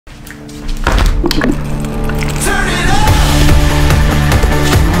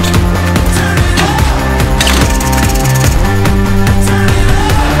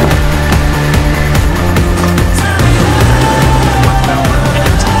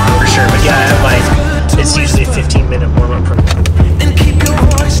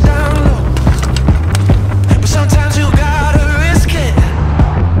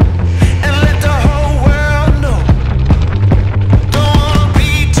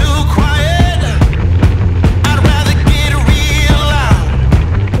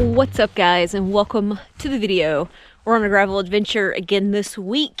What's up, guys, and welcome to the video. We're on a gravel adventure again this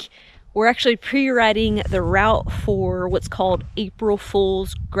week. We're actually pre-riding the route for what's called April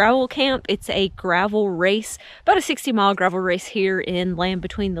Fool's Gravel Camp. It's a gravel race, about a 60-mile gravel race here in Land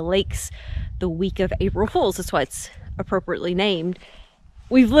Between the Lakes the week of April Fool's. That's why it's appropriately named.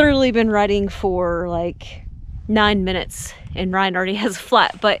 We've literally been riding for like 9 minutes and Ryan already has a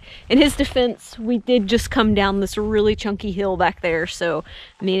flat, but in his defense, we did just come down this really chunky hill back there, so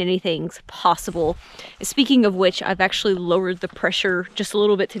I mean, anything's possible. Speaking of which, I've actually lowered the pressure just a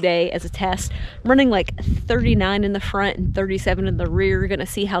little bit today as a test. I'm running like 39 in the front and 37 in the rear. Gonna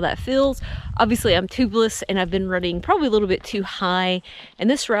see how that feels. Obviously, I'm tubeless and I've been running probably a little bit too high, and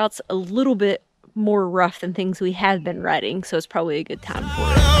this route's a little bit more rough than things we have been riding, so it's probably a good time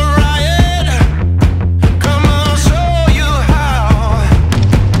for it.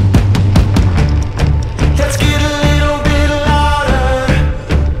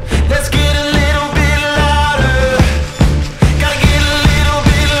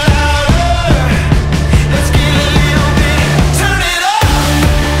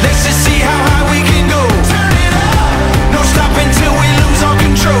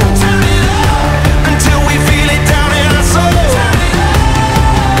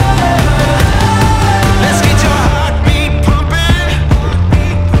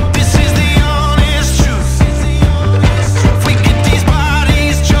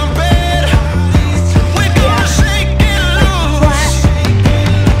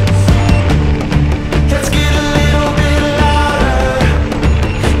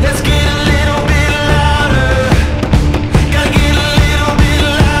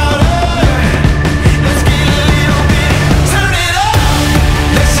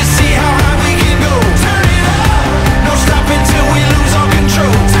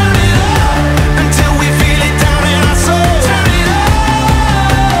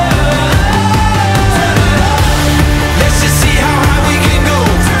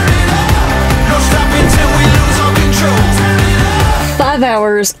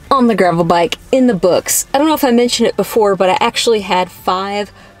 Hours on the gravel bike in the books. I don't know if I mentioned it before, but I actually had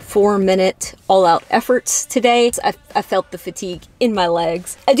 5 4-minute all-out efforts today. I felt the fatigue in my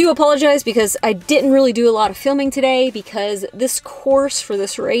legs. I do apologize because I didn't really do a lot of filming today because this course for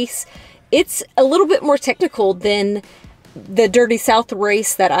this race, it's a little bit more technical than the Dirty South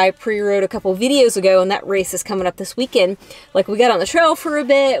race that I pre-rode a couple videos ago, and that race is coming up this weekend. Like, we got on the trail for a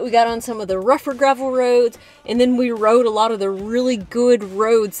bit, we got on some of the rougher gravel roads, and then we rode a lot of the really good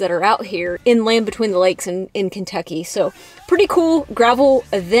roads that are out here in Land Between the Lakes in Kentucky. So pretty cool gravel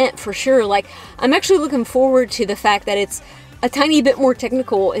event for sure. Like, I'm actually looking forward to the fact that it's a tiny bit more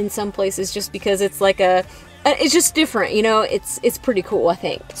technical in some places just because it's like it's just different, you know. It's pretty cool, I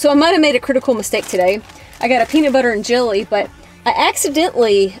think. So I might have made a critical mistake today. I got a peanut butter and jelly, but I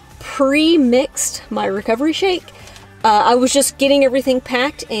accidentally pre-mixed my recovery shake. I was just getting everything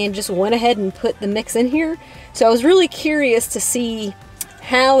packed and just went ahead and put the mix in here. So I was really curious to see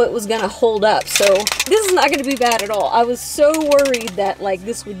how it was gonna hold up. So this is not gonna be bad at all. I was so worried that like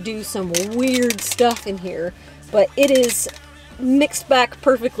this would do some weird stuff in here, but it is mixed back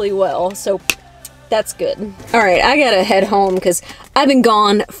perfectly well. So that's good. All right, I gotta head home because I've been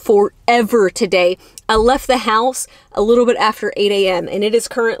gone forever today. I left the house a little bit after 8 a.m. and it is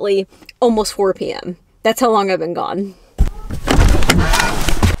currently almost 4 p.m. That's how long I've been gone.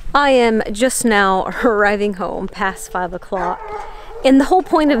 I am just now arriving home past 5 o'clock. And the whole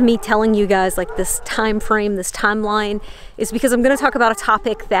point of me telling you guys like this time frame, this timeline, is because I'm gonna talk about a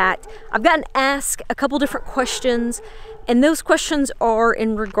topic that I've gotten asked a couple different questions, and those questions are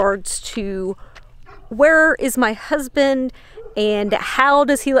in regards to where is my husband and how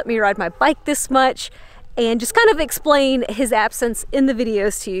does he let me ride my bike this much, and just kind of explain his absence in the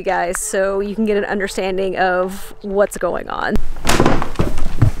videos to you guys so you can get an understanding of what's going on.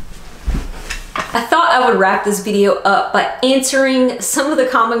 I thought I would wrap this video up by answering some of the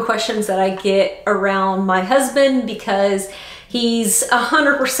common questions that I get around my husband, because he's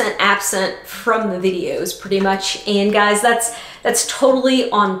 100% absent from the videos pretty much. And guys, that's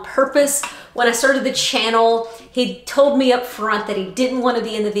totally on purpose. When I started the channel, he told me up front that he didn't want to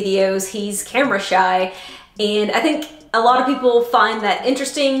be in the videos. He's camera shy. And I think a lot of people find that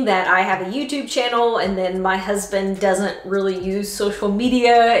interesting, that I have a YouTube channel and then my husband doesn't really use social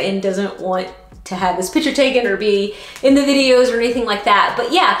media and doesn't want to have his picture taken or be in the videos or anything like that.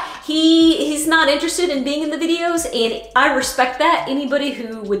 But yeah, he's not interested in being in the videos, and I respect that. Anybody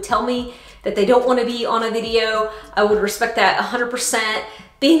who would tell me that they don't want to be on a video, I would respect that 100%.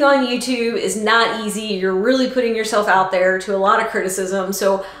 being on YouTube is not easy. You're really putting yourself out there to a lot of criticism.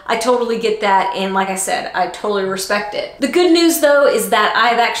 So I totally get that. And like I said, I totally respect it. The good news though is that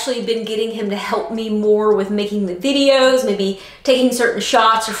I've actually been getting him to help me more with making the videos, maybe taking certain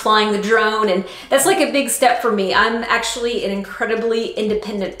shots or flying the drone. And that's like a big step for me. I'm actually an incredibly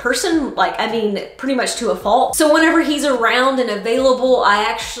independent person. Like, I mean, pretty much to a fault. So whenever he's around and available, I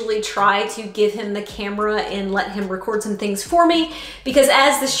actually try to give him the camera and let him record some things for me, because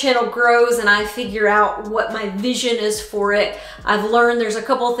as this channel grows and I figure out what my vision is for it, I've learned there's a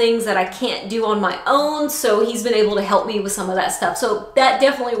couple things that I can't do on my own, so he's been able to help me with some of that stuff. So that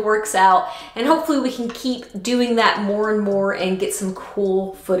definitely works out, and hopefully we can keep doing that more and more and get some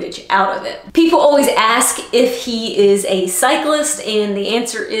cool footage out of it. People always ask if he is a cyclist, and the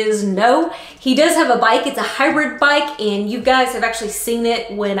answer is no. He does have a bike. It's a hybrid bike, and you guys have actually seen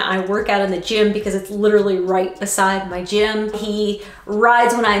it when I work out in the gym because it's literally right beside my gym. He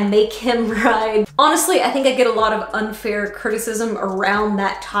rides when I make him ride. Honestly, I think I get a lot of unfair criticism around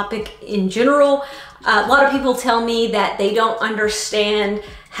that topic in general. A lot of people tell me that they don't understand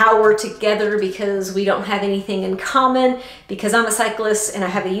how we're together because we don't have anything in common, because I'm a cyclist and I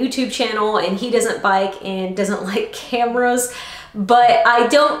have a YouTube channel and he doesn't bike and doesn't like cameras. But I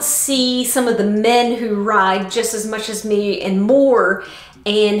don't see some of the men who ride just as much as me and more,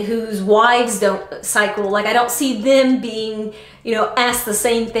 and whose wives don't cycle. Like, I don't see them being, you know, asked the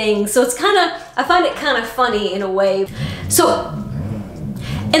same thing. So it's kind of, I find it kind of funny in a way. So,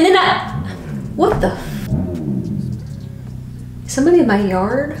 and then what the? Somebody in my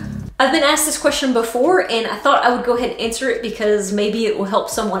yard? I've been asked this question before, and I thought I would go ahead and answer it because maybe it will help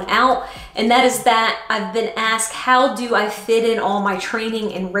someone out. And that is that I've been asked, how do I fit in all my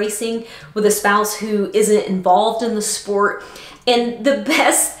training and racing with a spouse who isn't involved in the sport? And the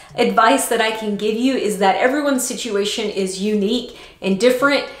best advice that I can give you is that everyone's situation is unique and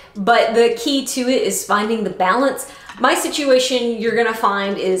different, but the key to it is finding the balance. My situation, you're gonna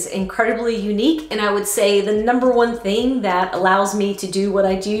find, is incredibly unique, and I would say the number one thing that allows me to do what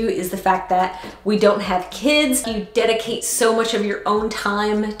I do is the fact that we don't have kids. You dedicate so much of your own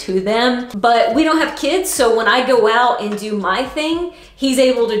time to them, but we don't have kids, so when I go out and do my thing, he's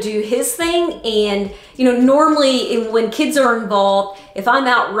able to do his thing. And you know, normally when kids are involved, if I'm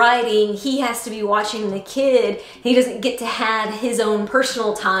out riding, he has to be watching the kid. He doesn't get to have his own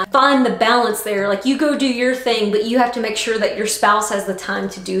personal time. Find the balance there. Like, you go do your thing, but you have to make sure that your spouse has the time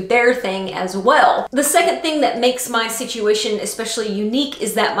to do their thing as well. The second thing that makes my situation especially unique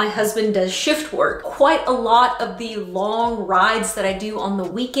is that my husband does shift work. Quite a lot of the long rides that I do on the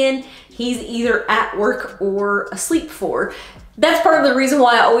weekend, he's either at work or asleep for. That's part of the reason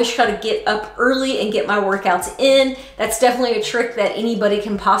why I always try to get up early and get my workouts in. That's definitely a trick that anybody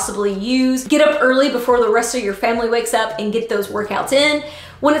can possibly use. Get up early before the rest of your family wakes up and get those workouts in.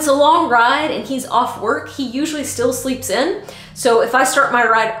 When it's a long ride and he's off work, he usually still sleeps in. So if I start my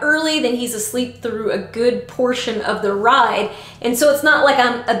ride early, then he's asleep through a good portion of the ride. And so it's not like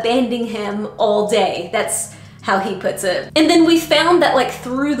I'm abandoning him all day. That's how he puts it. And then we found that, like,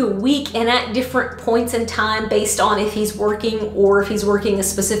 through the week and at different points in time, based on if he's working or if he's working a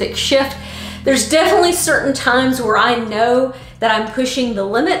specific shift, there's definitely certain times where I know that I'm pushing the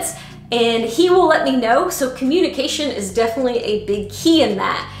limits, and he will let me know. So communication is definitely a big key in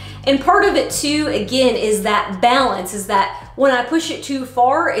that. And part of it too, again, is that balance, is that when I push it too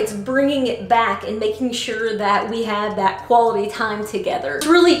far, it's bringing it back and making sure that we have that quality time together. It's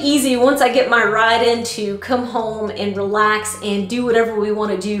really easy once I get my ride in to come home and relax and do whatever we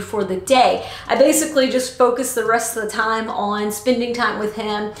want to do for the day. I basically just focus the rest of the time on spending time with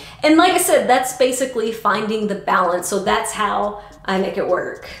him. And like I said, that's basically finding the balance. So that's how I make it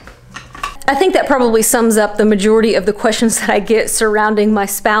work. I think that probably sums up the majority of the questions that I get surrounding my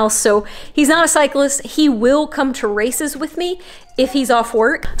spouse. So he's not a cyclist. He will come to races with me if he's off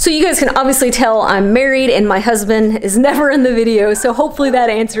work. So you guys can obviously tell I'm married and my husband is never in the video. So hopefully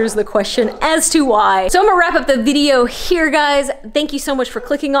that answers the question as to why. So I'm gonna wrap up the video here, guys. Thank you so much for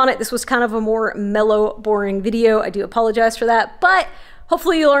clicking on it. This was kind of a more mellow, boring video. I do apologize for that, but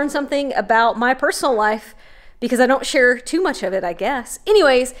hopefully you learned something about my personal life, because I don't share too much of it, I guess.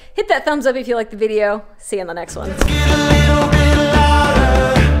 Anyways, hit that thumbs up if you liked the video. See you in the next one.